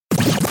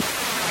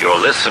You're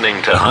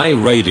listening to High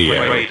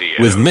Radio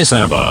with Miss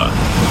Abba.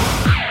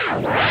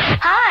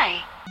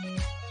 Hi.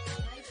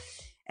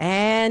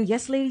 And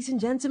yes, ladies and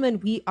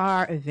gentlemen, we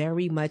are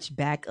very much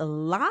back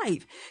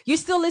alive. You're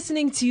still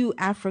listening to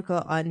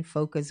Africa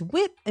Unfocused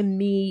with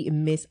me,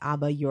 Miss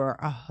Abba, your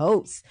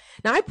host.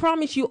 Now, I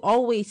promise you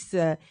always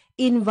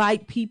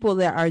invite people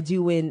that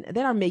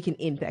are making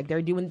impact.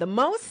 They're doing the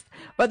most,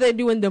 but they're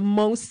doing the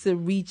most to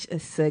reach a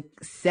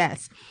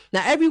success.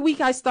 Now, every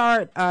week I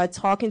start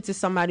talking to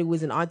somebody who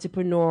is an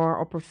entrepreneur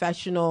or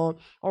professional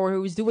or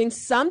who is doing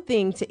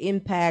something to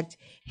impact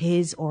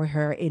his or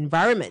her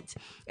environment.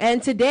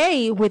 And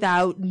today,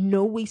 without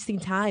no wasting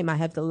time, I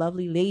have the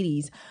lovely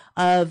ladies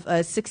of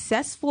a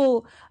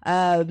successful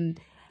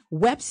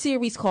web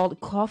series called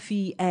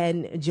Coffee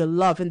and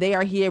Jollof, and they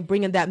are here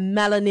bringing that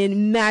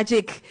melanin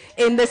magic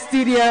in the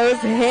studios.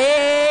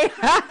 Hey,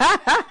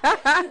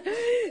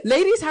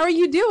 ladies, how are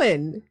you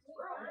doing?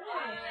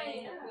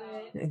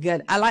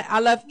 Good. I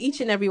love each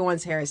and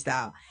everyone's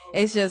hairstyle.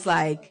 It's just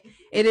like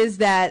it is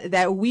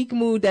that weak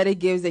mood that it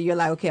gives that you're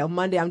like, okay, on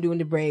Monday I'm doing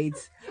the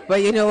braids,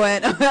 but you know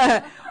what?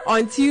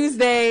 On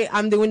Tuesday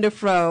I'm doing the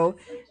fro.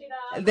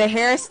 The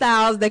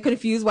hairstyles that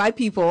confuse white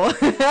people.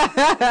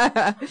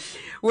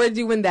 We're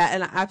doing that,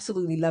 and I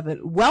absolutely love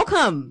it.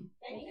 Welcome.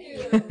 Thank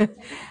you.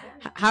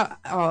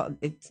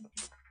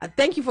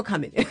 Thank you for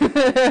coming.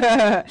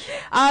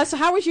 So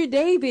how was your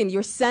day been?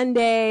 Your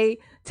Sunday?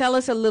 Tell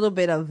us a little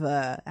bit of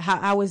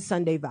how was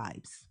Sunday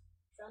vibes?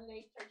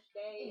 Sunday, church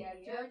day. Yeah,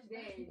 church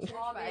day.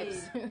 All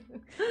vibes.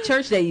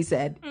 Church day, you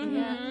said?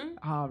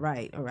 Mm-hmm. All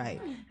right.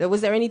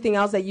 Was there anything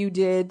else that you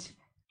did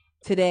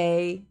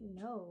today?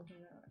 No.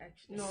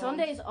 No.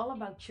 Sunday is all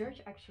about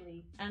church,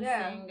 actually. And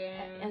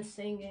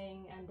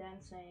singing and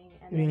dancing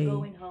and Really? then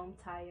going home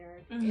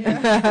tired.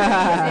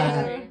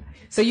 Yeah.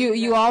 So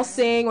you all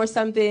sing or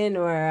something,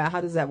 or how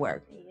does that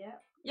work? Yeah.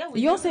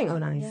 You all sing? Oh,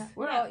 nice. Yeah.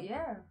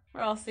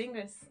 We're all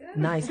singers.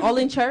 Nice. All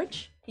in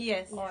church?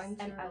 Yes.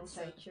 And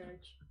outside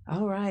church.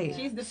 All right.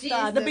 She's the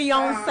star, the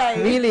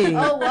Beyonce. Really?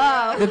 Oh,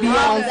 wow. The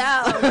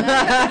Beyonce.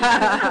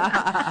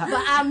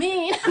 But I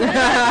mean.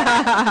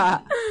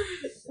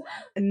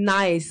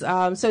 Nice.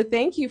 So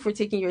thank you for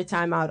taking your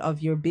time out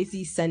of your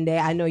busy Sunday.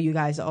 I know you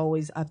guys are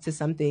always up to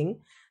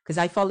something because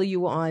I follow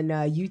you on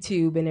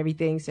YouTube and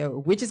everything.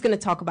 So we're just going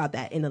to talk about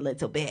that in a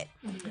little bit.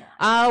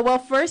 Well,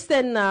 first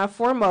and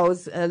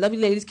foremost, lovely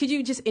ladies, could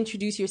you just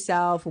introduce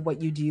yourself,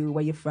 what you do,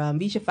 where you're from,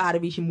 wie je vader,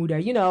 wie je moeder,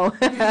 you know.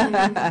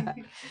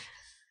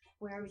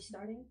 Where are we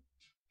starting?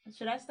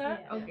 Should I start?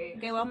 Yeah. Okay.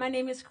 Well, my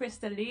name is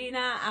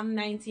Kristalina. I'm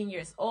 19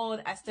 years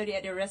old. I study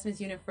at Erasmus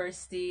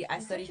University. I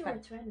study you were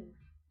 20.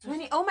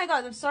 20. Oh my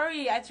God, I'm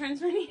sorry. I turned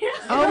 20 years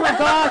old. Oh my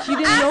gosh, you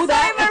didn't know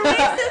that?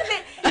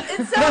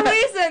 It's so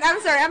recent. I'm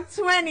sorry. I'm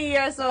 20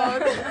 years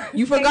old.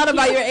 You forgot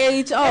about your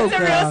age? Oh, It's a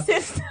real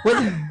system.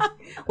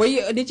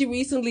 Did you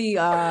recently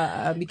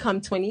become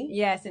 20?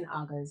 Yes, in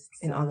August.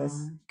 In August.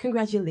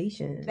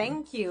 Congratulations.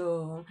 Thank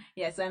you.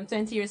 Yes, I'm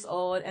 20 years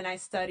old and I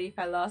study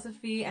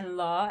philosophy and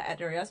law at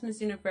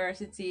Erasmus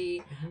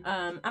University.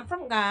 I'm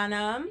from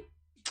Ghana.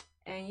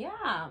 And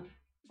yeah,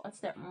 what's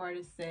there more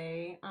to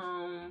say?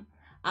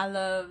 I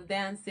love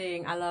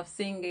dancing. I love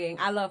singing.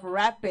 I love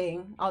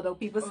rapping. Although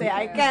people say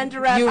I can't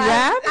rap. You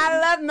rap?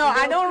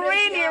 I don't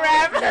really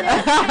rap. I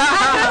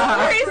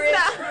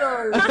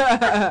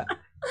love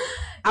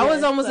I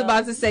was almost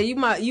about to say you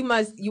might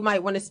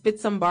want to spit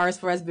some bars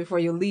for us before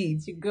you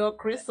leave. your girl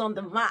Chris on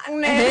the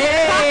magnet.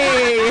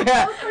 Hey,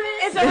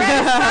 It's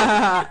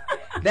already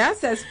that's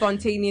that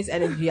spontaneous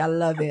energy. I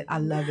love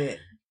it.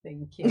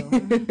 Thank you.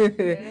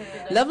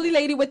 Lovely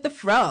lady with the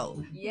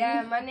fro.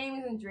 Yeah, my name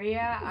is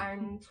Andrea.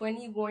 I'm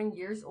 21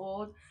 years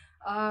old.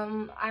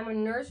 I'm a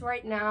nurse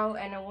right now,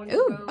 and I want to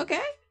Ooh, go.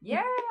 okay.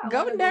 Yeah, I Go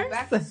want to nurse. go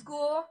back to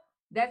school.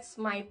 That's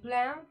my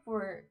plan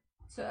for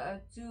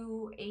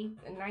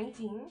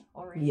 19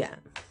 already. Yeah.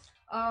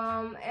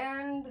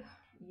 And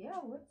yeah,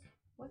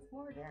 what's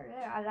more there?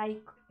 Yeah,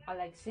 I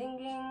like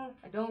singing.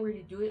 I don't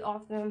really do it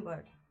often,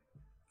 but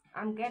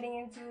I'm getting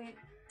into it.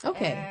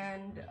 Okay.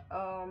 And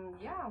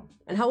yeah.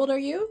 And how old are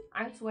you?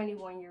 I'm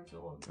 21 years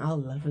old. Oh,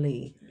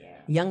 lovely. Yeah.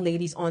 Young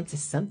ladies onto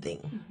something.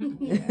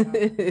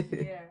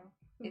 Yeah.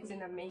 It's in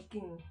the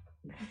making.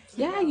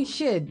 Yeah, you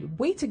should.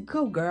 Way to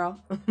go, girl.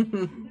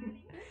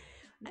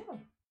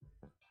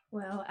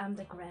 Well, I'm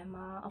the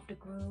grandma of the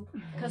group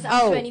because I'm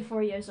Oh.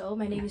 24 years old.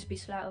 My name is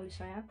Bisla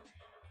Olusaya,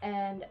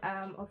 and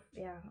I'm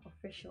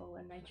official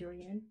and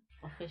Nigerian.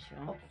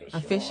 Official.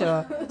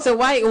 So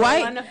why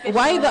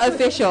the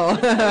official?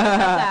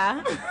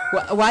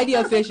 Why the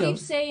Because they official? keep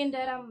saying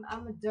that I'm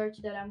a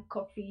Dutch, that I'm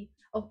coffee.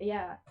 Oh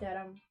yeah, that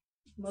I'm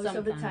most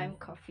of the Sometimes. time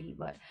coffee,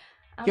 but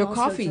I'm You're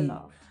also coffee.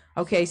 jollof.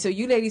 Okay, so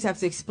you ladies have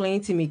to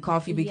explain to me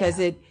coffee because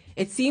it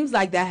seems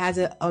like that has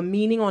a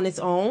meaning on its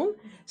own.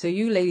 So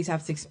you ladies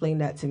have to explain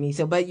that to me.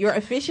 So, but you're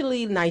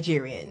officially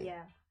Nigerian.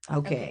 Yeah.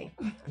 Okay.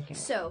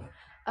 So,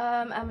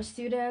 I'm a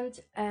student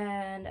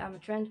and I'm a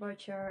trend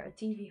watcher, a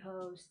TV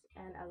host,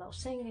 and I love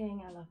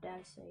singing, I love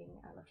dancing,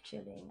 I love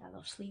chilling, I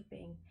love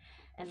sleeping,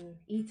 and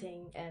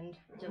eating and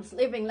just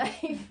living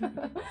life.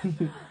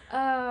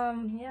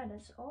 Yeah,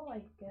 that's all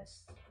I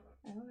guess.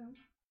 I don't know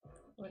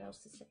what else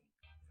to say.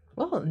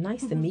 Well,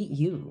 nice to meet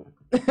you.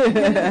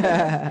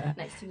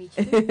 Nice to meet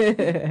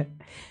you.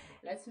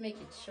 Let's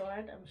make it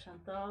short. I'm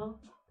Chantal,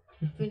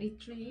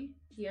 23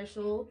 years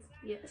old.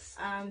 Yes.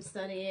 I'm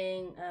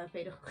studying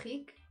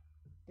pedagogiek.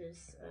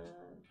 Dus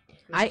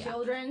I-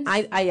 children.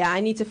 I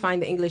need to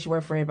find the English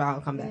word for it, but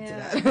I'll come back to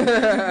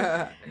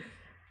that.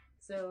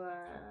 So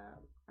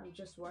I'm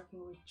just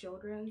working with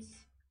children's,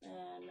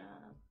 and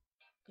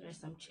there's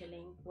some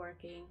chilling,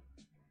 working,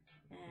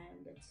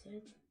 and that's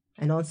it.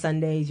 And on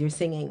Sundays, you're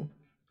singing.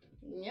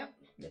 Yep,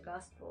 the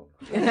gospel.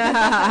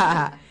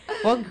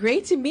 Well,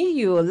 great to meet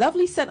you. A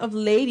lovely set of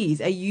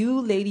ladies. And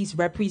you ladies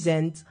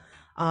represent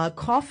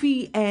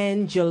Coffee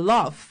and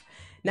Jollof.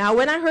 Now,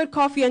 when I heard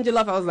Coffee and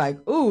Jollof, I was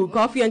like, ooh,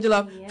 Coffee and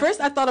Jollof. Yeah. First,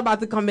 I thought about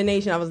the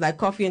combination. I was like,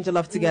 Coffee and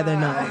Jollof together,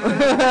 no.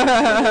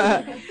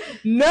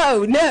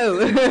 No.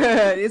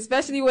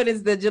 Especially when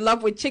it's the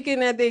jollof with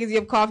chicken and things, you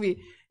have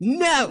coffee.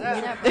 No.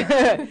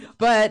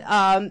 But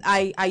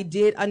I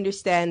did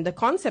understand the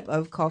concept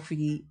of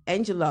Coffee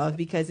and Jollof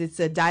because it's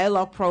a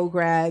dialogue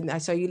program. I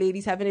saw you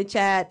ladies having a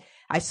chat.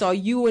 I saw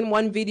you in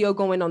one video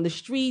going on the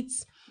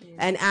streets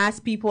and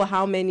ask people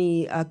how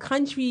many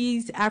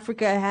countries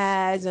Africa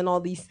has and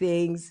all these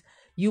things.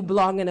 You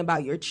blogging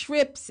about your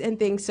trips and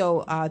things.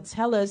 So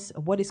tell us,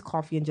 what is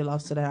Coffee and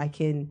Jollof so that I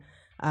can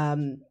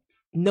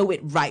know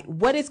it right.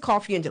 What is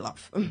Coffee and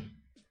Jollof?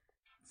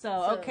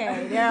 So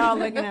okay, they're all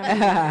looking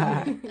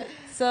at me.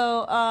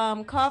 So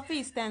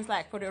coffee stands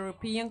like for the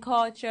European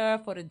culture,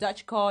 for the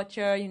Dutch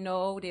culture. You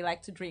know, they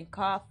like to drink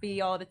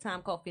coffee all the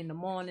time, coffee in the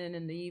morning,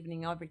 in the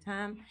evening, every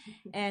time.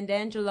 And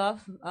then jollof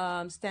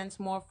stands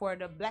more for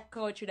the black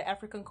culture, the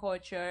African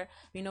culture.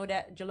 We know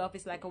that jollof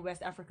is like a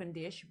West African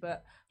dish,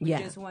 but we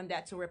just want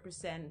that to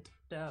represent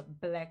the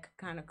black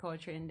kind of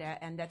culture in that,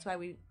 and that's why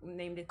we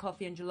named it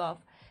Coffee and Jollof.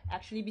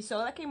 Actually,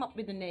 Bisola came up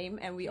with the name,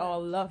 and we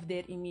all loved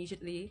it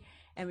immediately.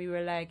 And we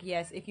were like,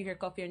 yes, if you hear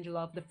Coffee and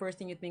Jollof, the first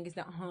thing you think is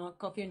that,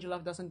 Coffee and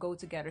Jollof doesn't go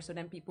together. So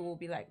then people will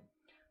be like,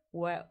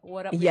 what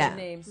up with the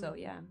name? So,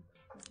 yeah.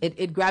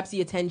 It grabs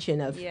the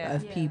attention of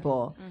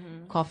people.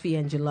 Coffee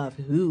and Jollof.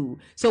 Who?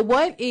 So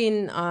what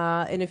in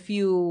a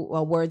few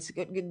words,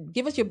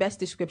 give us your best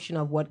description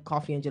of what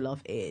Coffee and Jollof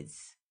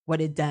is, what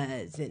it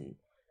does, and...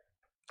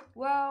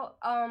 Well,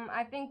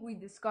 I think we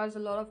discuss a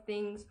lot of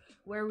things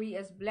where we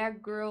as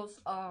black girls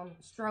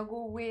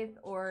struggle with,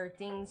 or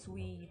things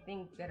we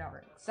think that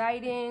are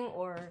exciting,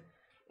 or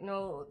you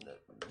know,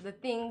 the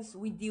things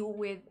we deal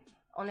with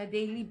on a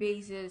daily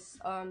basis,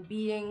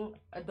 being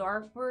a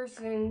dark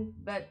person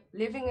but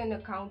living in a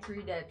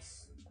country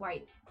that's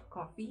quite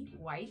coffee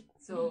white.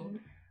 So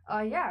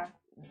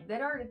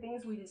that are the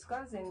things we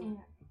discuss, and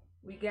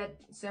we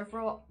get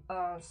several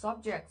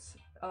subjects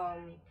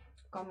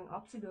coming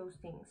up to those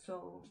things.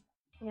 So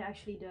yeah,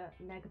 actually the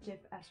negative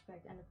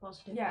aspect and the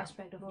positive Yeah,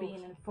 aspect of both.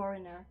 being a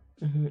foreigner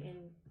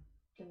in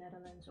the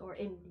Netherlands or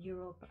in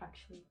Europe,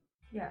 actually.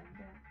 yeah.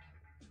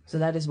 So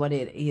that is what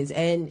it is.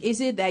 And is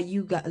it that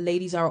you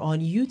ladies are on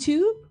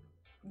YouTube?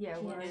 Yeah,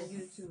 we're on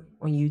Yes. YouTube.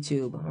 On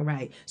YouTube, all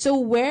right. So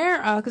where,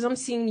 because I'm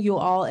seeing you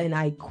all, and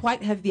I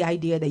quite have the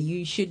idea that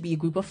you should be a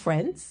group of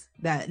friends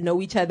that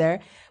know each other.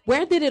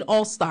 Where did it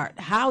all start?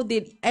 How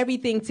did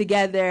everything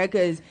together?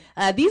 Because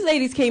these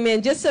ladies came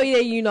in, just so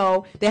you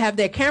know, they have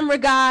their camera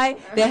guy,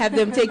 they have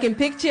them taking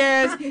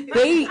pictures.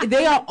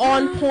 They are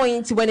on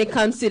point when it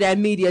comes to that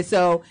media.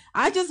 So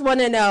I just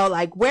want to know,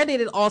 like, where did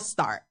it all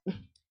start?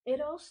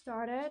 It all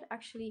started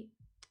actually.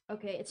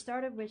 Okay, it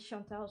started with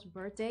Chantal's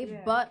birthday,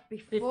 Yeah. but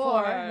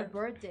before her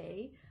Before.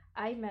 birthday,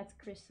 I met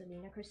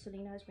Kristalina.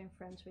 Kristalina has been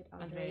friends with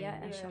Andrea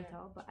and Yeah.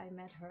 Chantal, but I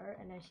met her,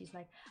 and then she's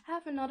like, I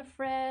have another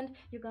friend,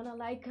 you're gonna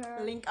like her.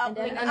 Link up, and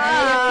then link Andrea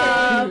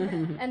up.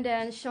 came, and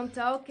then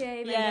Chantal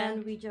came, Yeah.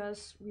 and then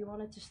we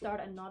wanted to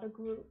start another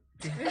group.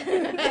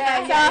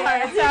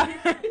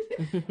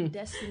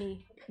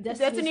 Destiny.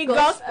 Destiny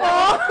Gospel.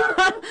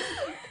 Gospel.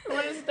 We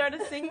want to start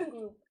a singing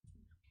group.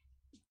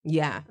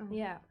 Yeah,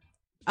 Yeah.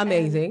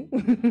 amazing.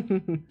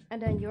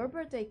 And then your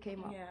birthday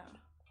came up. Yeah.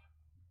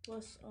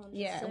 Was on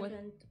Yeah, the it was-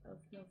 7th of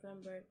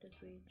November that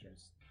we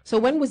just So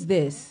when was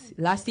this?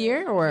 Last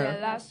year or? Yeah,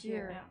 last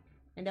year.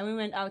 And then we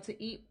went out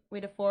to eat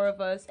with the four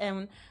of us,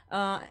 and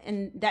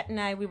that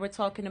night we were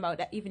talking about,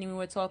 that evening we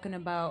were talking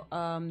about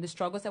the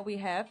struggles that we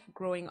have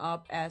growing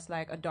up as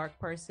like a dark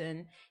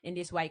person in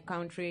this white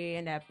country,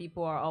 and that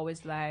people are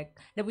always like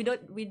that we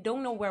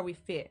don't know where we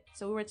fit.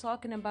 So we were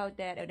talking about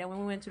that, and then when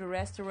we went to the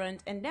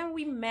restaurant, and then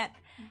we met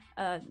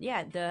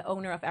the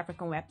owner of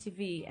African Web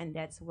TV, and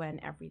that's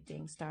when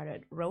everything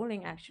started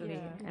rolling actually,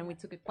 and we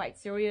took it quite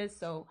serious.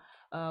 So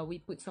we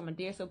put some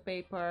adhesive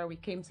paper, we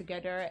came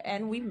together,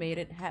 and we made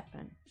it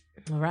happen.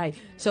 All right.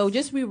 So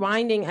just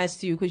rewinding as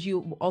to, because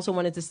you also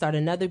wanted to start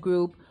another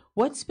group.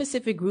 What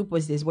specific group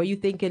was this? Were you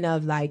thinking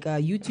of like a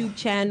YouTube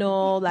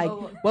channel? Like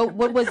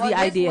what was the This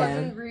idea?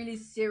 wasn't really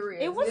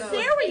serious. It was Yeah.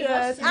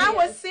 serious. I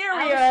was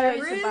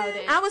serious. about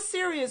it. I was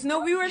serious.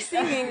 No, we were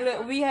singing.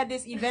 Look, we had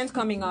this event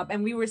coming up,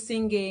 and we were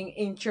singing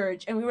in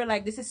church, and we were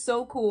like, "This is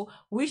so cool.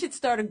 We should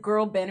start a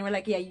girl band." And we're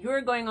like, "Yeah, you're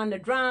going on the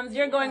drums,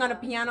 you're going on the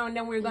piano, and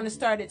then we're gonna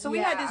start it." So we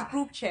had this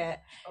group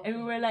chat, and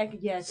we were like,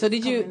 "Yes." So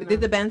did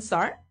the band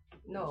start?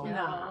 No.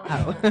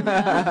 Oh.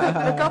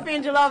 The Coffee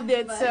and Jollof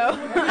did so.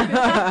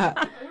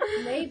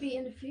 Maybe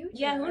in the future.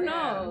 Yeah, who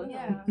knows?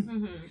 Yeah.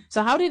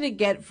 So how did it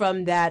get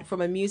from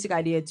a music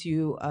idea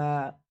to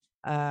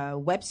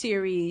web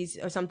series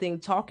or something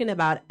talking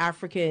about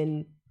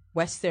African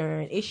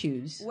Western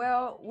issues?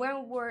 Well,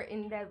 when we were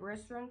in that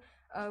restaurant,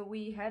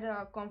 we had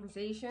a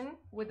conversation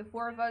with the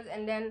four of us,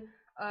 and then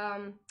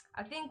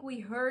I think we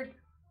heard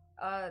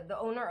the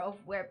owner of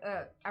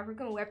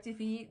African Web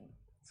TV.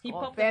 He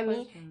called popped the Femi.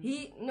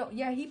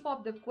 question. He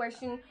popped the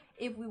question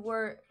if we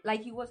were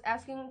like he was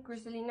asking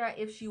Kristalina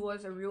if she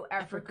was a real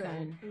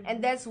African.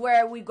 And that's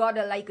where we got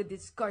a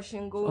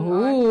discussion going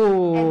on.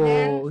 And Oh,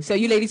 then so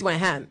you ladies went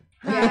ham.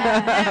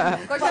 yeah,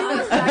 because she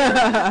was like,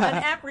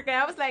 In Africa,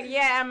 I was like,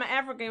 "Yeah, I'm an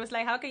African." It was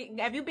like,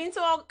 have you been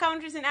to all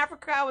countries in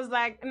Africa? I was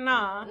like,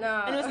 "Nah."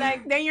 No. And it was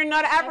like, "Then you're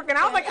not an African."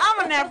 I was like, "I'm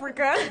an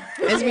African."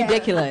 It's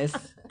ridiculous.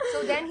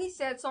 so then he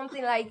said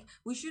something like,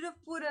 we should have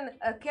put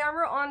a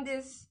camera on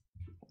this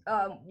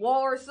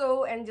wall or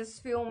so and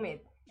just film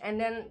it. And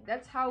then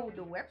that's how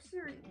the web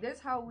series.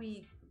 That's how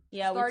we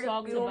Yeah, we started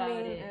talked filming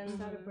about it. and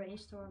Started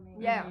brainstorming.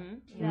 yeah,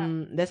 yeah.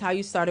 That's how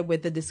you started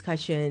with the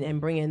discussion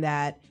and bringing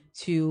that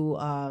to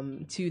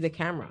the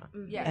camera,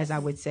 Yes. as I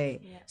would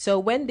say. So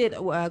when did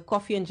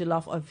Coffee and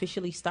Jollof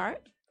officially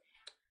start?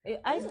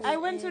 I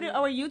went to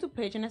our YouTube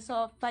page and I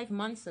saw 5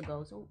 months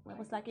ago. So it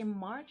was like in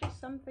March or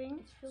something.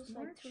 Feels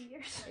like 2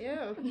 years.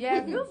 Yeah. Yeah,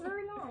 it feels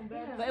very long,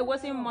 But it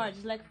was in March,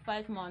 it's like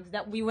 5 months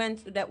that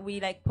we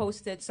like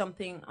posted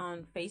something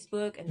on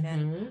Facebook, and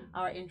then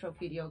our intro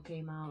video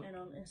came out. And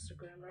on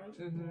Instagram, right?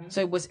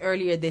 So it was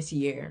earlier this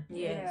year.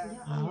 Yes.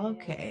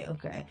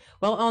 Okay.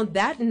 Well, on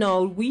that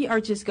note, we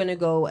are just going to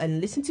go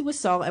and listen to a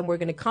song, and we're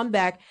going to come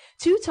back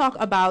to talk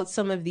about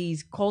some of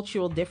these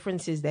cultural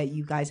differences that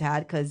you guys had,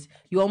 because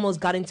you almost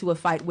got into a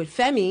fight with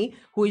Femi,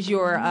 who is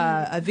your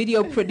a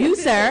video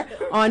producer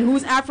on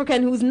who's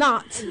African, who's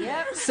not.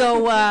 So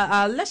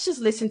let's just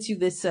listen to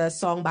this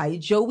song by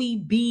Joey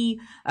B,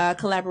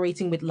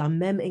 collaborating with La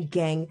Mem and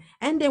Gang,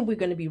 and then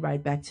we're going to be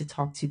right back to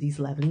talk to these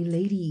lovely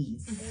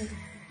ladies.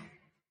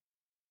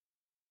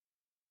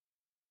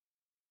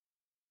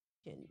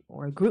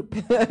 Or a group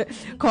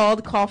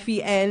called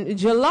Coffee and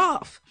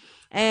Jollof.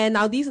 And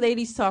now these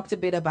ladies talked a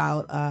bit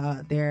about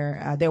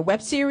their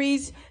web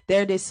series.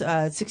 They're this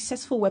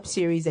successful web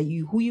series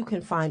who you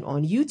can find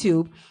on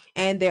YouTube,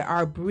 and they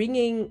are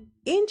bringing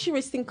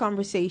interesting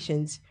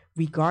conversations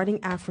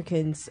regarding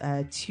Africans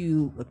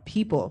to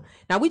people.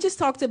 Now we just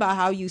talked about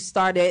how you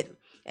started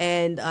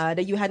and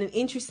that you had an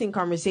interesting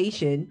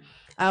conversation.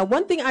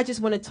 One thing I just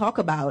want to talk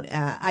about,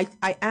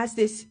 I asked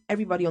this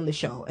everybody on the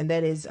show, and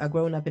that is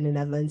growing up in the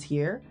Netherlands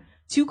here.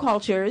 2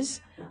 cultures.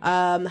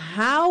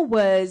 How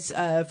was,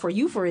 for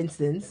you, for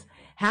instance,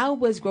 how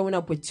was growing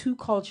up with 2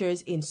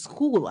 cultures in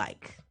school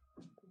like?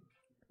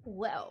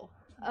 Well,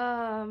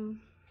 I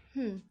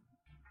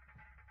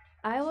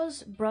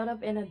was brought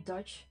up in a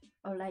Dutch,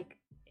 or like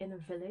in a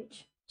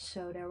village,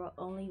 so there were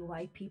only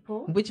white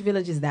people. Which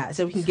village is that?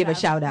 So we can give a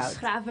shout out.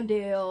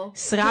 Schravendale.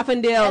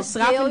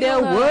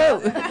 Schravendale, whoa.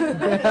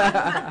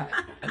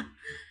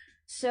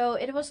 So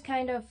it was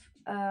kind of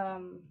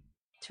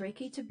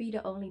tricky to be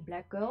the only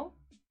black girl.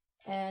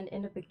 And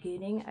in the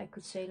beginning, I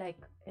could say like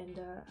in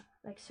the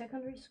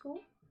secondary school,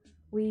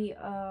 we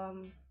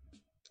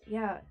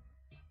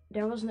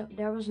there were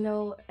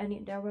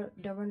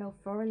no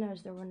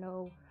foreigners, there were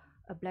no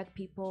black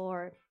people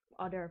or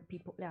other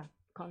people,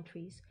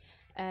 countries,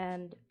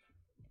 and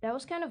that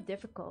was kind of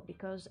difficult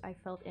because I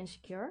felt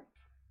insecure,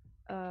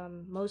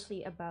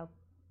 mostly about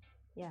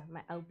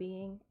my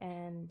outbeing,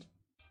 and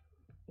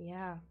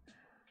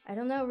I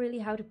don't know really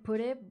how to put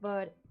it,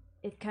 but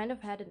it kind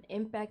of had an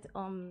impact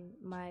on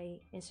my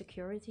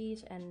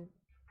insecurities and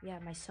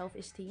my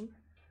self-esteem.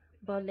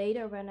 But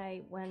later, when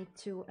I went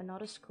to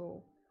another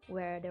school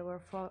where there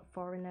were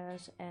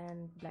foreigners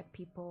and black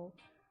people,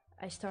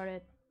 I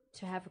started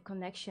to have a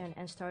connection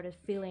and started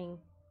feeling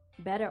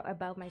better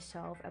about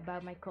myself,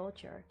 about my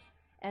culture.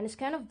 And it's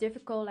kind of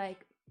difficult,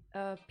 like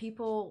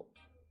people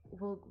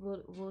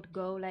would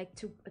go like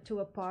to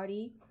a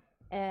party,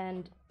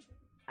 and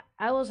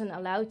I wasn't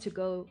allowed to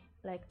go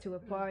like to a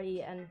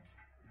party, and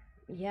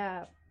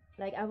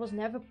like I was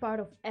never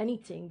part of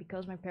anything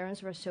because my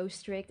parents were so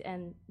strict,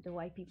 and the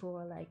white people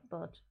were like,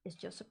 but it's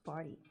just a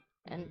party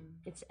and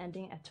it's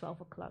ending at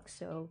 12 o'clock,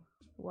 so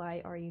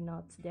why are you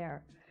not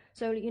there?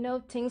 So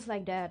things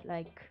like that,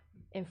 like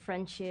in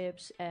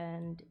friendships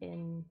and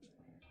in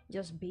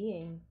just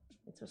being,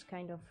 it was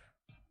kind of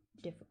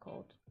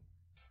difficult.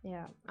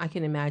 Yeah. I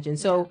can imagine.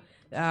 So,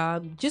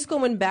 just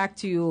going back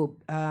to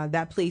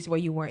that place where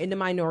you were in the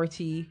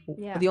minority,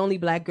 Yeah. the only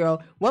black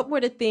girl, what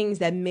were the things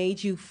that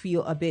made you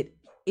feel a bit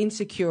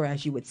insecure,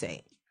 as you would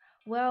say?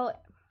 Well,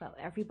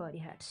 everybody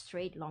had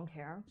straight long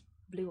hair,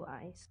 blue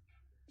eyes,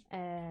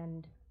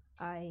 and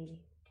I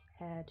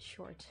had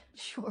short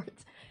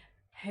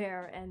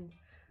hair, and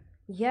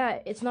yeah,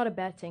 it's not a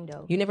bad thing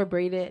though. You never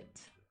braided?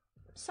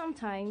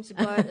 Sometimes,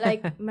 but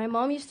like my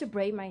mom used to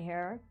braid my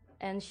hair,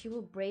 and she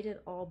will braid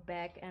it all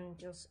back, and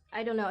just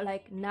I don't know.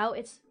 Like now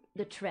it's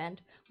the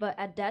trend, but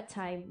at that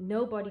time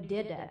nobody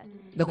did that.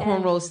 The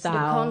cornrow And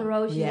style. The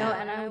cornrows, you Yeah. know,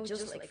 and I would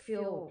just like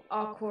feel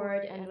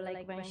awkward, and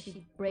like when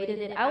she braided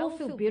it, I will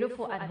feel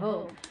beautiful at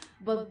home.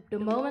 But the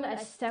moment I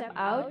step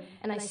out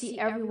and I see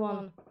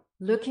everyone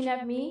looking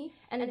at me,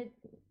 and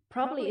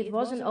probably it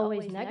wasn't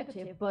always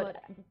negative,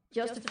 but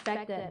just the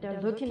fact that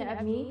they're looking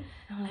at me,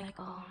 I'm like,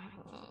 oh.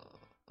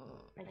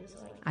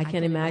 I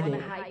can imagine. I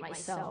hide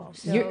myself.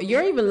 So.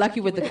 You're even lucky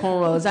with the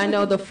cornrows. I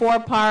know the 4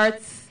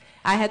 parts.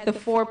 I had the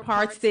 4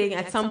 parts thing.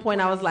 At some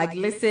point, I was like,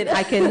 listen,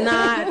 I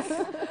cannot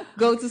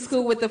go to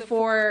school with the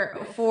four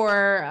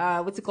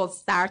what's it called,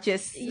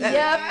 starches.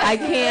 Yep. I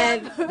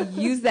can't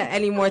use that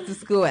anymore to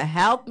school.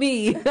 Help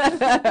me.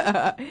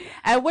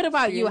 And what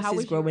about you? How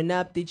was growing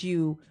up? Did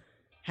you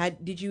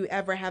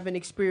ever have an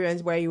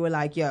experience where you were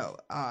like, yo,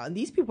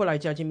 these people are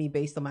judging me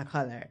based on my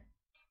color?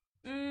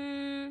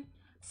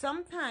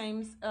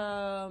 Sometimes,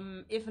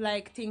 if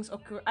like things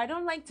occur, I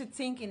don't like to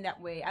think in that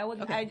way.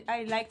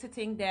 I like to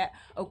think that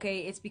okay,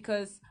 it's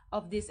because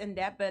of this and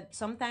that. But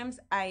sometimes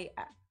I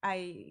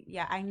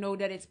know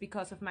that it's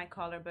because of my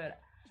color. But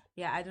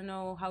yeah, I don't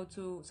know how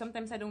to.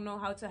 Sometimes I don't know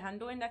how to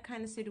handle in that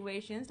kind of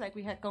situations. Like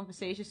we had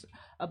conversations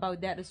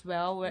about that as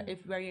well. Where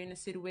if you're in a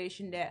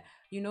situation that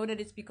you know that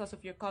it's because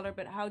of your color,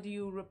 but how do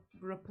you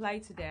reply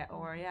to that?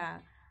 Or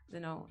you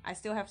know, I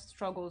still have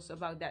struggles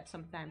about that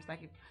sometimes.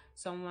 Like if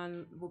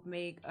someone would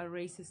make a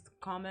racist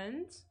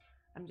comment,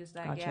 I'm just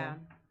like, Gotcha.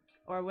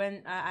 Or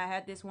when I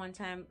had this one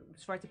time,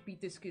 Zwarte Piet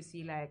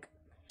discussie, like.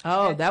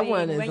 Oh, that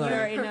one is when like...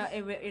 you're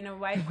in a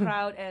white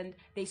crowd and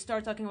they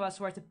start talking about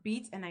Zwarte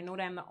Piet, and I know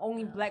that I'm the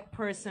only black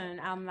person.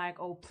 I'm like,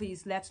 oh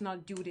please, let's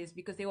not do this,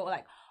 because they will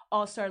like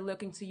all start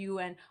looking to you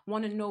and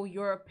want to know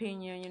your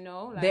opinion. You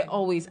know, like, They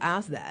always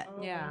ask that.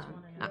 yeah.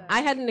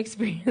 I had an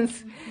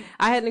experience.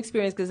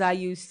 Because I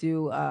used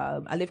to.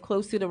 I live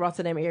close to the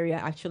Rotterdam area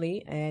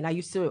actually, and I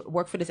used to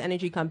work for this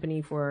energy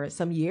company for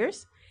some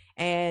years.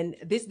 And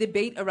this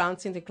debate around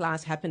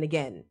Sinterklaas happened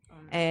again.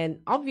 And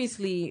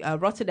obviously,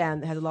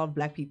 Rotterdam has a lot of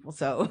black people.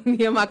 So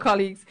me and my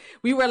colleagues,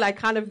 we were like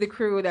kind of the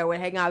crew that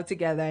would hang out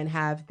together and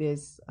have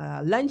this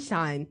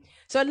lunchtime.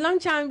 So at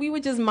lunchtime, we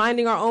were just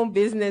minding our own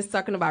business,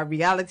 talking about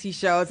reality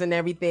shows and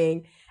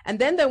everything. And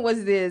then there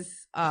was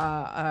this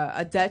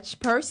a Dutch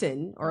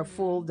person, or a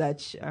full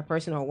Dutch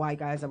person, or white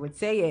guy, as I would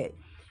say it.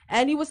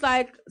 And he was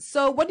like,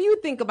 so what do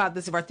you think about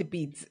this Zwarte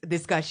Piet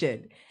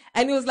discussion?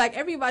 And it was like,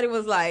 everybody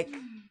was like,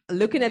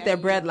 looking at their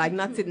bread like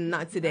not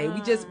today. We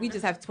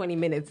just have 20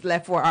 minutes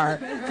left for our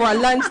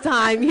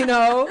lunchtime, you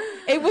know.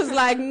 It was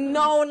like,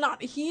 no,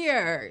 not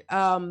here.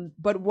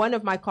 But one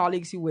of my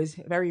colleagues who was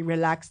very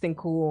relaxed and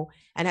cool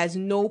and has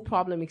no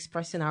problem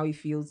expressing how he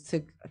feels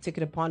took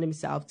it upon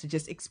himself to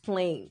just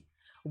explain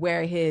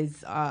where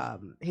his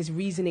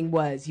reasoning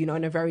was, you know,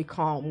 in a very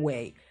calm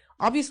way.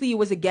 Obviously he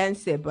was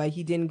against it, but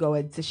he didn't go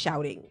into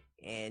shouting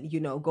and,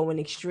 you know, going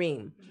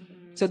extreme.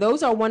 So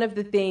those are one of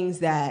the things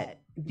that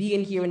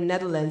being here in the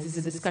Netherlands is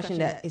a discussion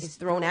that is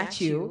thrown at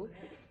you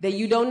that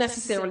you don't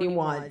necessarily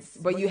want,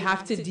 but you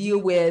have to deal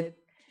with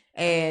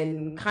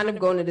and kind of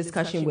go in a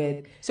discussion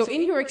with. So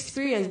in your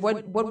experience,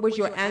 what was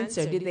your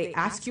answer? Did they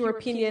ask your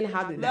opinion?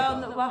 How did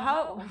that go? Well,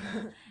 how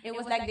it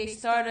was like they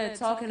started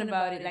talking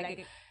about it.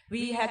 Like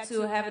we had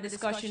to have a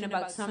discussion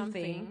about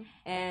something,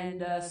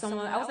 and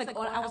someone I was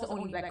the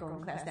only black girl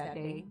in class that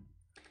day.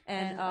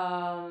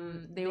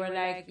 And they were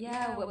like,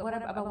 yeah, what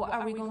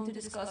are we going to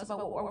discuss?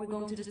 About what are we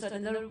going to discuss?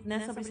 And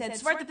then somebody said,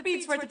 Zwarte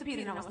Piet.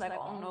 And I was like,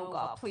 oh no,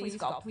 God,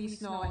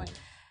 please, no.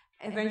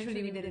 And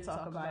eventually we didn't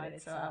talk about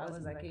it. So I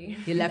was like,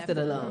 you left it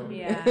alone.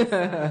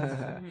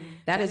 Yeah.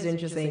 That is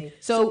interesting.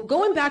 So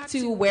going back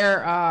to where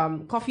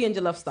Coffee and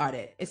Jollof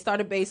started, it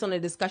started based on a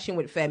discussion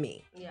with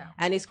Femi. Yeah.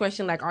 And his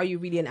question, like, are you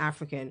really an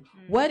African?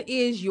 What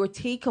is your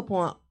take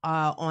upon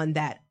on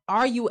that?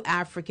 Are you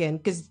African?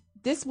 Because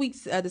this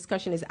week's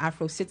discussion is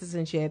Afro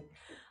citizenship.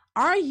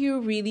 Are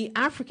you really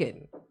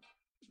African?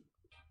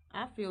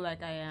 I feel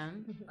like I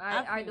am.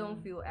 I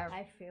don't feel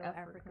I feel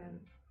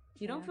African.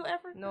 You don't feel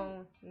African?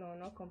 No,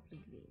 not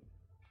completely.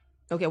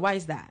 Okay, why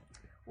is that?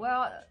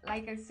 Well,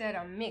 like I said,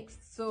 I'm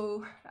mixed,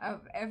 so I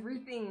have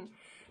everything.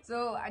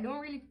 So I don't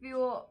really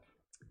feel.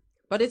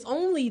 But it's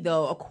only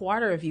though a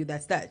quarter of you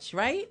that's Dutch,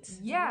 right?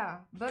 Yeah,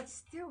 but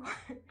still,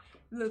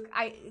 look,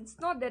 it's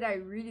not that I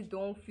really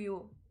don't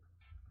feel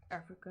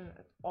African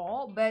at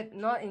all, but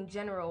not in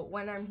general.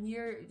 When I'm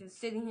here, just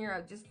sitting here,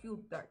 I just feel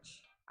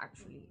Dutch.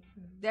 Actually,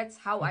 that's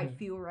how I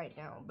feel right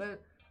now.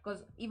 But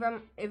because if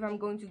I'm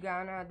going to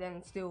Ghana,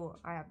 then still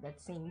I have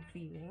that same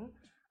feeling.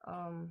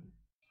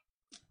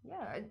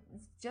 yeah,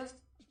 it's just,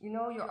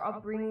 your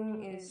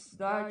upbringing is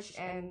Dutch,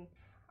 and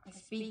I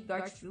speak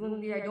Dutch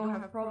fluently. I don't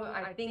have problem.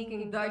 I think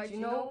in Dutch,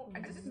 I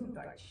just do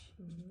Dutch.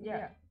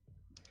 Yeah.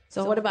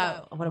 So what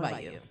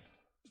about you?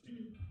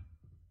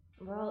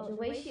 Well, the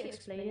way she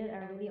explained it,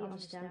 I really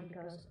understand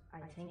because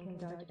I think in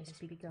Dutch, I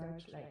speak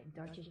Dutch. Like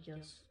Dutch is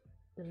just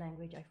the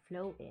language I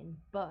flow in.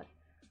 But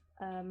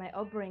my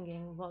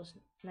upbringing was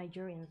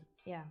Nigerian.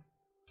 Yeah,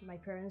 my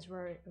parents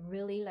were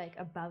really like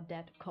about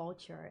that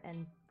culture,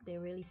 and they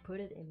really put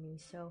it in me.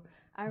 So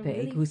I The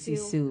really egusi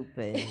feel soup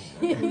and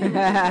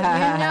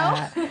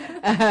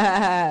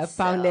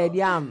pounded So-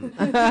 yam.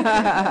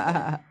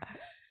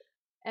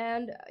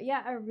 And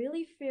yeah, I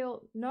really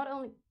feel not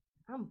only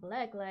I'm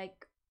black,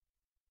 like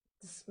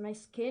my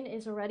skin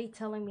is already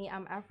telling me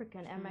I'm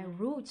African, and my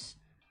roots,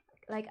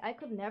 like I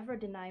could never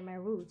deny my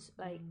roots.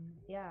 Like,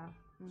 yeah.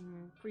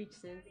 Preach,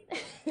 sis.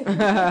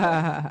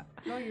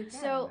 No, you can't.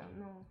 So-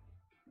 no.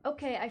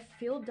 Okay, I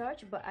feel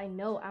Dutch, but I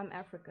know I'm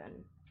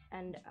African,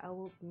 and I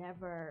will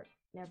never,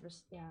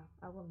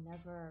 I will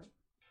never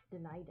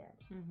deny that.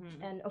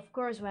 And of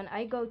course, when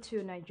I go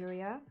to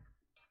Nigeria,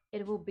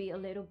 it will be a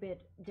little bit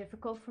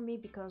difficult for me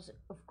because,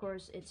 of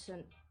course,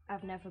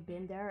 I've never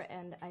been there,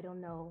 and I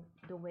don't know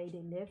the way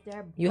they live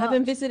there. You but-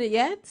 haven't visited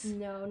yet?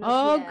 No, not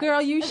Oh, yet.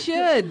 girl, you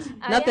should.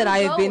 I Not that am I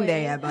have been going.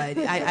 there yet, but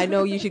I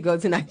know you should go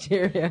to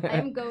Nigeria. I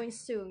am going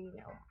soon,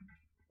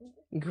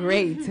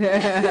 Great.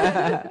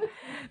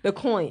 The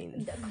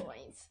coins. the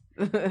coins.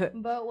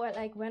 But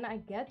when I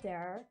get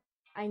there,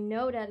 I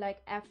know that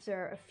like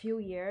after a few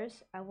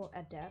years I will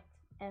adapt,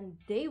 and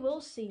they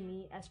will see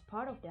me as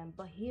part of them.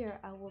 But here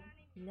I will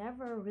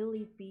never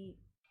really be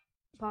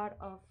part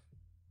of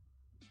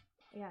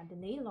the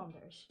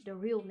Nederlanders, the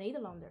real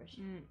Nederlanders.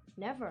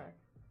 Never.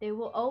 They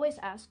will always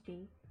ask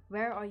me,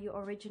 where are you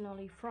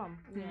originally from?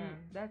 Yeah,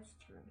 that's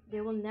true.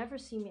 They will never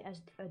see me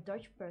as a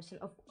Dutch person.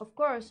 Of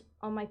course,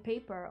 on my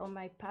paper, on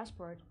my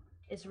passport,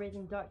 it's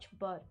written Dutch,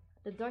 but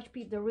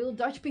the real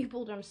Dutch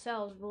people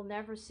themselves will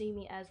never see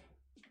me as,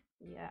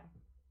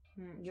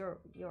 you're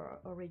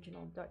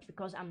original Dutch,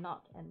 because I'm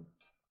not, and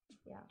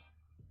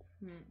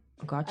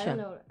I Gotcha. don't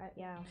know,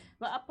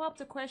 But I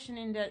popped a question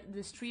in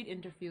the street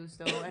interviews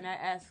though, and I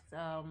asked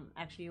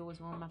actually it was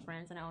one of my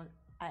friends, and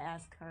I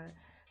asked her,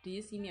 do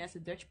you see me as a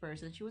Dutch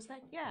person? She was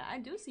like, yeah, I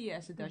do see you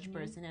as a Dutch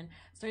person. And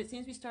so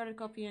since we started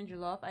Coffee and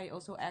Jollof, I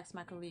also asked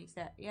my colleagues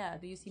that,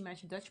 do you see me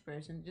as a Dutch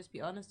person? Just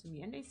be honest to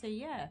me. And they say,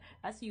 yeah,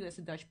 I see you as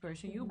a Dutch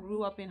person. You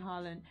grew up in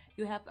Holland.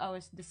 You have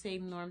the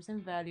same norms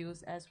and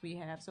values as we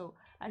have. So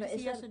I but see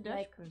is you as a that Dutch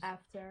like person.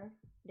 after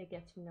they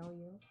get to know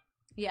you?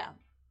 Yeah,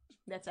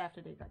 that's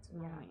after they got to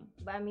know me.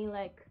 But I mean,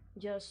 like,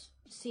 just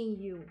seeing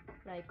you,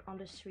 like, on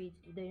the street,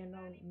 they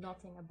know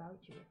nothing about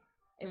you.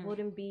 It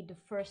wouldn't be the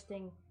first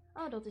thing,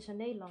 oh, dat is een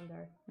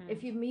Nederlander.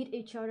 If you meet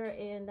each other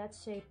in, let's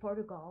say,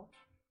 Portugal,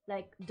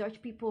 like,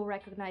 Dutch people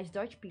recognize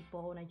Dutch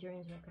people,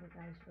 Nigerians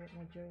recognize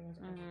Nigerians,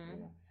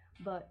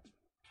 but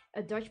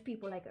a Dutch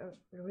people, like a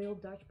real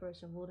Dutch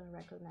person, wouldn't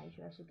recognize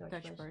you as a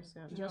Dutch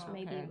person. Just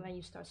maybe when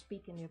you start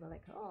speaking, they'll be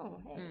like,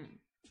 oh, hey.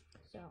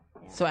 So,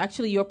 So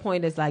actually, your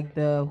point is like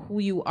who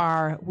you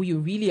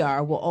really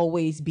are, will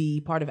always be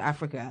part of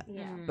Africa.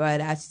 Yeah.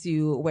 But as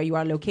to where you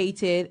are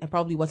located and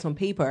probably what's on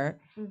paper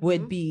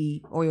would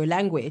be, or your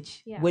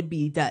language would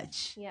be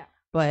Dutch. Yeah.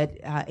 But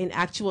in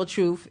actual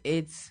truth,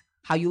 it's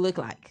how you look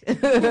like.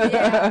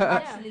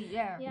 Actually,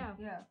 yeah.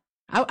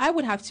 I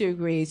would have to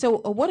agree. So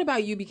what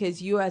about you?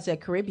 Because you as a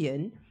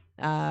Caribbean,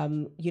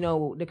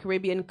 the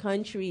Caribbean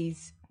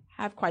countries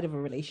have quite of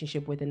a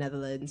relationship with the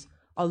Netherlands.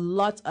 A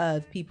lot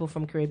of people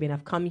from Caribbean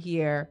have come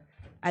here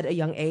at a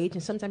young age,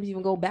 and sometimes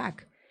even go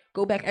back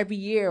every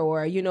year,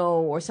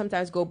 or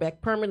sometimes go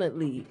back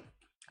permanently.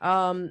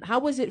 How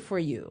was it for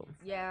you?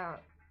 Yeah.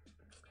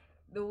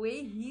 The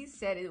way he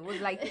said it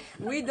was like,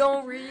 we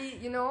don't really,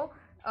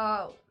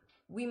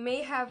 we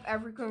may have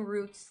African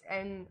roots,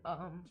 and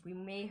we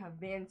may have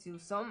been to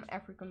some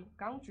African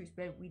countries,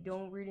 but we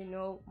don't really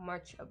know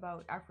much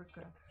about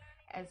Africa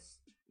as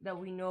that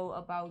we know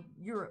about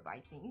Europe, I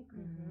think.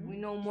 We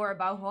know more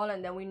about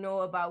Holland than we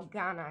know about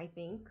Ghana, I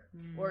think,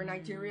 or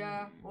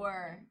Nigeria,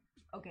 or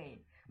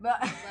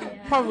but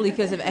Probably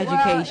because of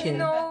education.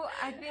 well,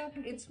 I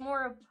think it's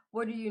more of,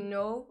 what do you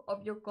know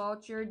of your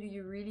culture? Do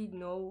you really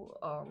know,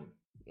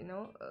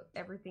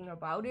 everything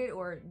about it,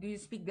 or do you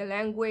speak the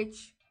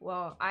language?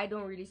 Well, I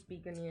don't really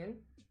speak Ghanaian.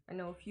 I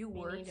know a few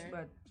words, neither.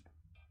 but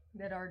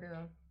that are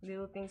the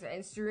little things.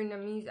 And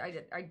Surinamese,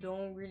 I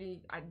don't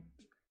really, I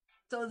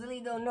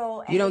totally don't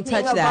know You don't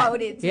anything touch that.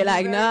 about it. to You're be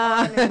like, very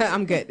nah, honest.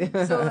 I'm good.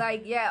 So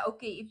like,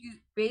 if you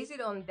base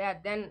it on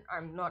that, then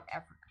I'm not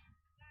African.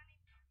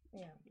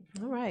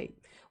 All right.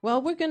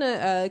 Well, we're going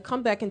to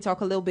come back and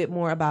talk a little bit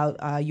more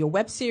about your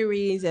web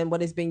series and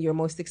what has been your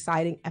most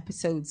exciting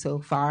episode so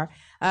far.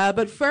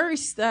 But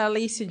first,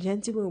 ladies and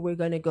gentlemen, we're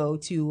going to go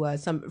to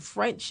some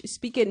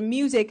French-speaking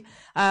music,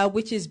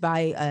 which is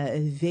by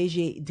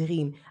VG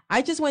Dream.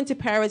 I just went to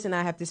Paris and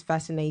I have this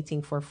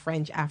fascinating for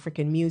French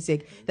African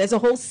music. There's a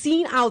whole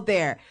scene out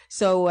there.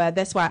 So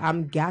that's why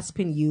I'm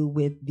gasping you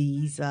with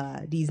these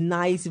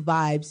nice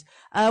vibes,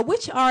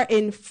 which are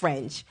in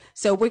French.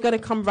 So we're going to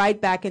come right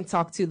back and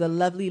talk to the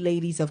lovely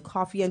ladies of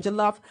Coffee and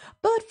Jollof.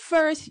 But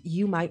first,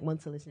 you might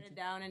want to listen to it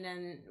down, and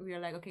then we are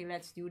like, okay,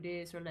 let's do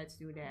this or let's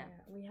do that.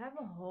 Yeah, we have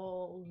a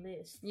whole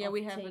list. Yeah, of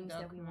we have a things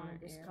that we want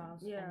document, to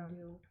discuss yeah. and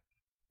do.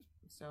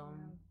 So,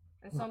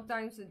 And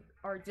sometimes it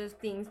are just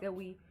things that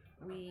we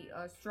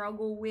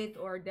struggle with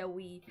or that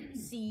we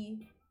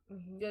see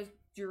just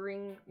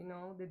during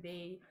the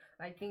day,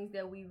 like things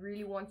that we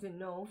really want to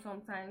know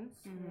sometimes.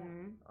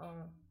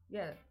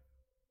 Yeah.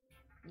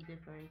 the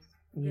difference.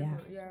 Yeah.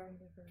 Yeah.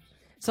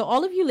 So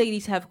all of you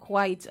ladies have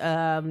quite,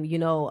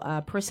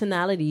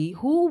 personality.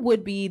 Who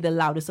would be the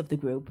loudest of the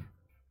group?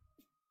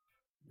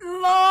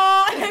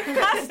 Lord,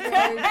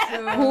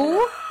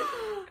 Who?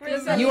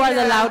 You are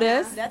the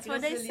loudest? That's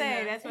what they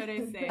say. That's what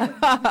they say.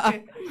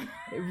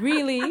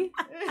 Really?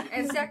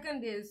 And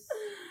second is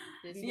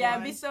Yeah,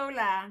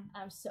 Bisola.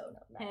 I'm so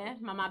not loud. Eh?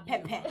 Mama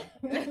Pepe.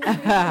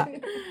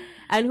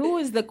 And who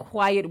is the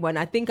quiet one?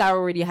 I think I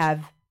already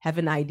have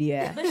an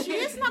idea. But she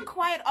is not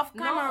quiet off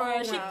camera.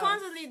 No. She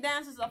constantly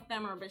dances off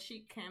camera, but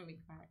she can be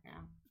quiet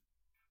now.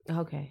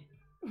 Okay.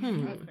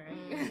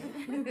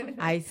 Okay.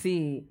 I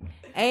see.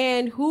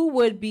 And who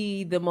would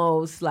be the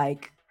most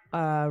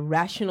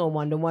rational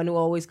one, the one who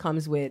always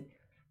comes with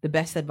the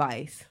best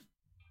advice?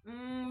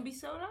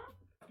 Bisola?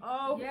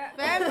 oh yeah.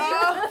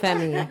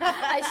 Femi.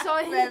 I saw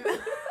him.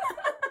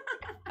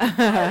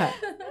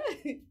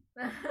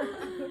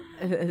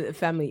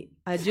 Family.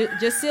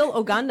 Jasil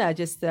Oganda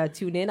just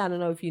tuned in. I don't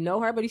know if you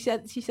know her, but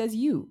she says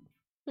you.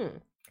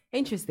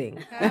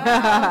 Interesting.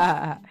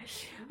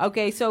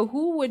 Okay, so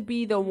who would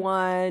be the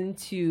one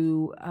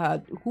to?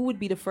 Who would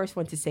be the first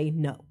one to say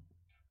no?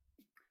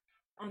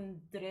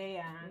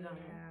 Andrea.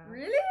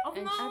 Really? Oh,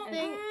 no. I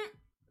think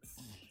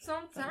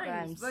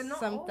Sometimes, but not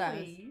Sometimes.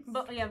 always.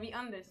 But yeah, we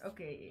understand.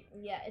 Okay,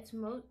 Yeah, it's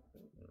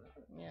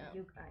Yeah.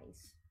 you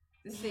guys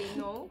to say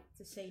no.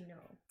 to say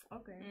no.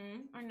 Okay.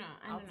 Or not?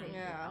 I don't know.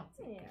 Yeah.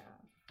 Yeah.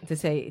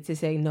 To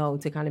say no,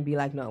 to kind of be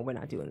like, no, we're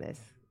not doing this.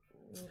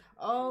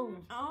 Oh.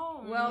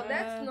 Oh, Well,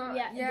 that's not.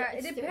 Yeah, Yeah,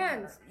 it's it still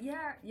depends.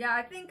 Yeah.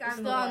 I think I'm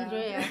still the one.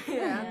 Andrea.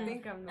 Yeah, I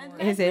think I'm the one.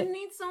 Is it?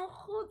 niet zo'n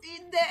goed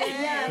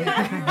idee.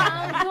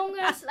 Nou,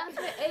 jongens,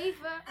 laten we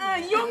even.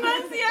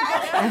 Jongens, ja.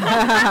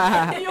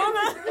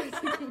 Jongens.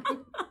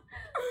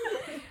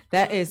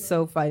 That is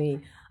so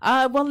funny.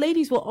 Well,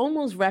 ladies, we're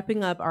almost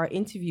wrapping up our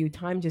interview.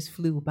 Time just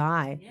flew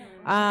by.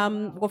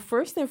 Well,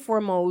 first and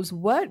foremost,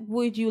 what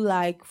would you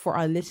like for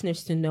our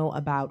listeners to know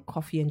about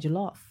Coffee and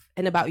Jollof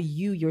and about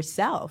you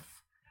yourself?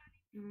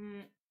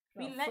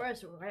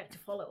 First, we have to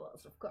follow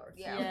us, of course.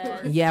 Yeah. Yeah. Of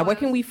course. Yeah, where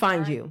can we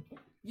find you?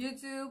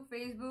 YouTube,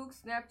 Facebook,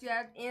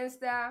 Snapchat,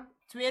 Insta,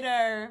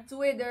 Twitter.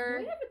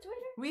 Twitter.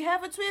 We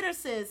have a Twitter,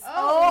 sis.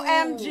 Oh.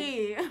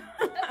 OMG. Know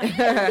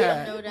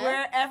that?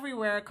 We're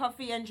everywhere,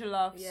 Coffee and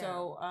Jollof. Yeah.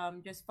 So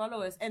just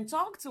follow us and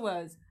talk to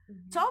us.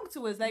 Talk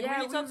to us, like Yeah,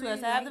 really we talk to us.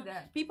 really I have like the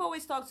that. people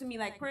always talk to me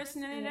like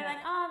personally. They're like,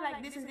 oh,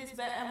 like this and this,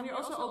 but and we're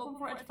also open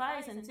for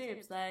advice and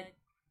tips. Like,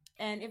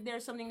 and if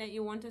there's something that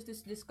you want us to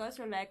discuss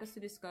or like us to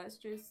discuss,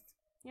 just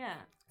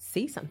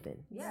Say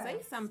something. Yeah.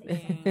 say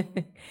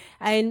something.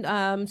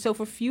 And so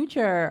for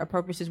future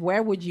purposes,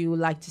 where would you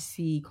like to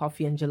see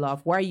Coffee and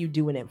Jollof? What are you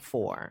doing it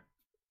for?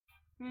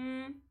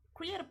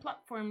 Create a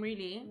platform,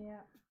 really.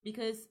 Yeah.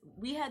 Because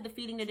we had the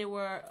feeling that there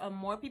were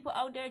more people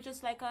out there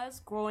just like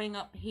us growing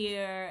up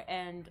here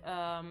and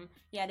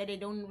that they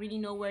don't really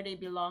know where they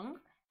belong,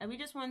 and we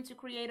just want to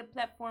create a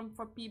platform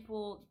for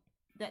people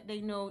that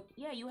they know,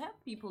 you have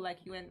people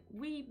like you and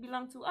we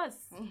belong to us.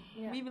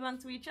 We belong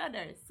to each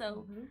other,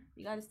 so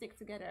we got to stick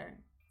together.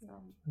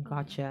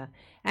 Gotcha.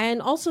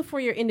 And also for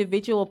your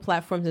individual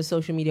platforms and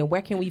social media,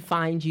 where can we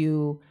find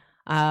you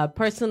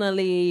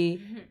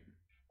personally?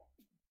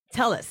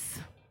 Tell us.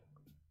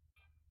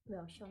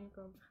 Wel, Sean,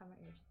 ga maar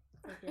eerst.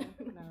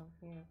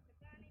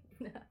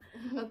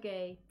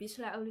 Oké,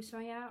 Bisla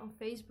Olusanya on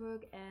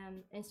Facebook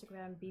and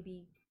Instagram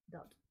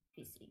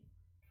bb.pc.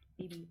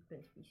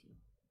 bb.pc.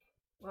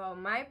 Well,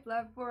 my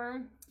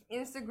platform,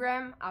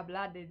 Instagram,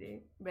 Habla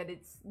Dede, but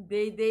it's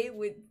Dede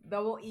with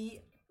double E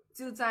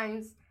 2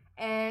 times,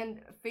 and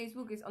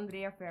Facebook is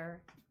Andrea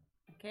Fair.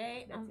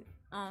 Okay, That's it.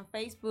 on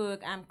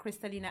Facebook, I'm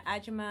Kristalina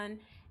Ajaman,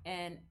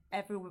 and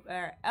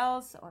everywhere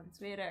else on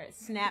Twitter,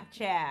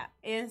 Snapchat,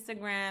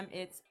 Instagram,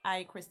 it's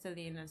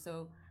iKristalina.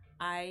 So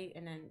I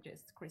and then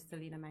just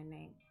Kristalina, my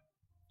name.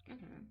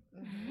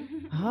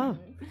 Oh,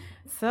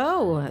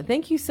 so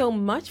thank you so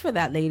much for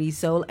that, ladies.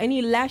 So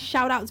any last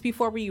shout outs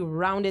before we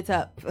round it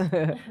up?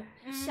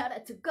 Shout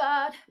out to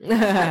God, to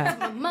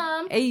my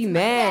mom,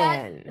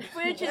 Amen.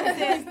 Spiritual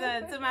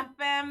sister, to my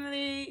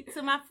family,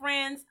 to my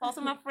friends,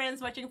 also my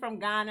friends watching from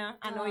Ghana.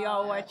 I know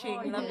y'all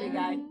watching. Love you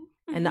guys.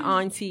 And the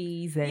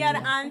aunties and Yeah,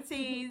 the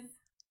aunties.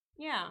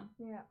 Yeah.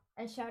 Yeah,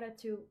 and shout out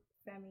to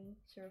Femi.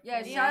 Sure.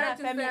 Yeah, shout out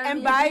to Femi. Femi.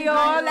 And Bayo,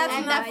 let's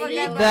And not the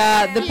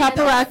forget The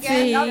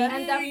paparazzi.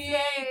 And the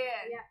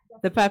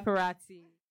The paparazzi.